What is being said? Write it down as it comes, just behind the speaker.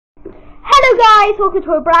Hello guys, welcome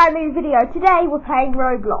to a brand new video. Today we're playing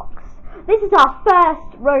Roblox. This is our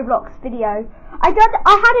first Roblox video. I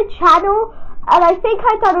had a channel and I think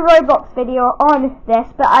I've done a Roblox video on this,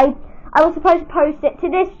 but I was supposed to post it to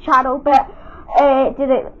this channel, but it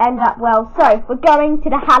didn't end up well. So we're going to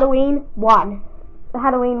the Halloween one. The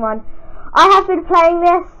Halloween one. I have been playing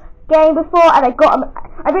this game before and I've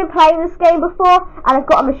been playing this game before and I've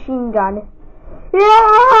got a machine gun.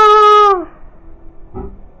 Yeah!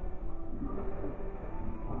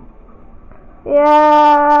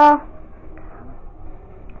 Yeah.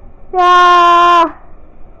 Yeah.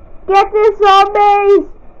 Get the zombies.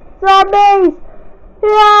 Zombies. Yeah.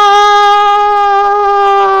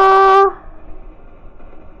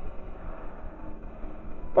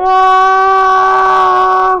 Yeah.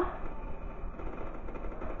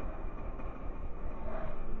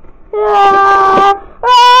 Yeah.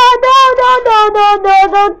 Oh, no.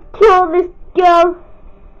 Don't kill this girl.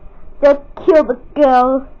 Don't kill the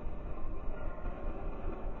girl.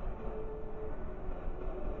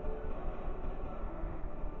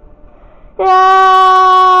 Yeah.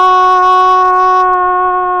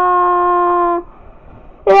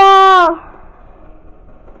 Yeah.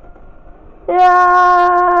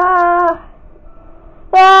 Yeah.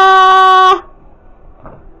 Yeah.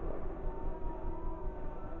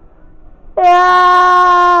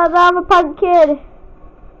 Yeah. I'm a pumpkin.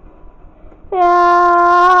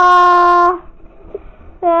 Yeah.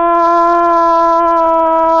 Yeah.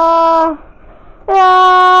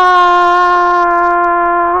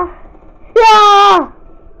 Yeah.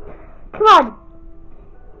 Come on,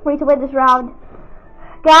 we need to win this round,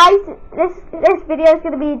 guys. This video is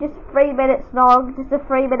going to be just 3 minutes long, just a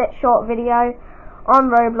 3-minute short video on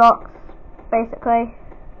Roblox, basically.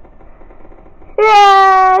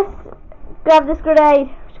 Yes, grab this grenade.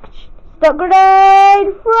 Stop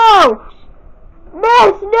grenade. Throw.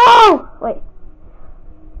 Miss. No. Wait.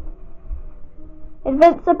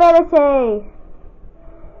 Invincibility.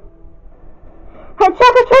 Hey,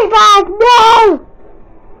 trick or treat bag. No.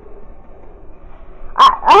 I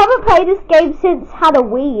haven't played this game since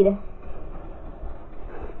Halloween.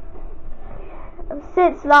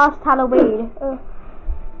 Since last Halloween. Oh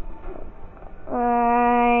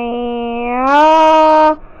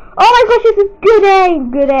my gosh, this is good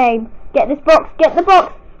aim. Good aim. Get this box. Get the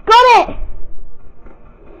box. Got it.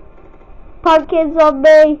 Pumpkin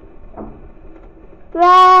zombie.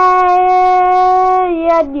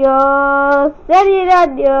 Adios.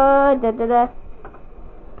 Adios. Da da da.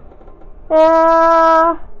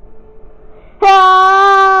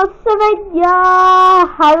 Savenya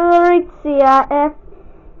Haritzia.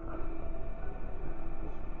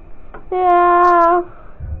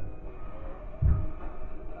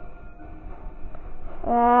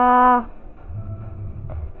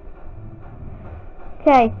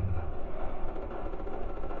 Okay.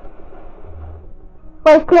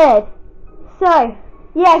 Wave cleared. So,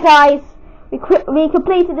 yeah, guys, we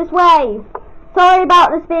completed this wave. Sorry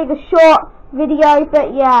about this being a short video,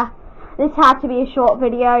 but yeah, this had to be a short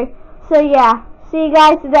video. So yeah, see you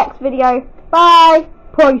guys in the next video. Bye.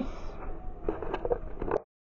 Peace.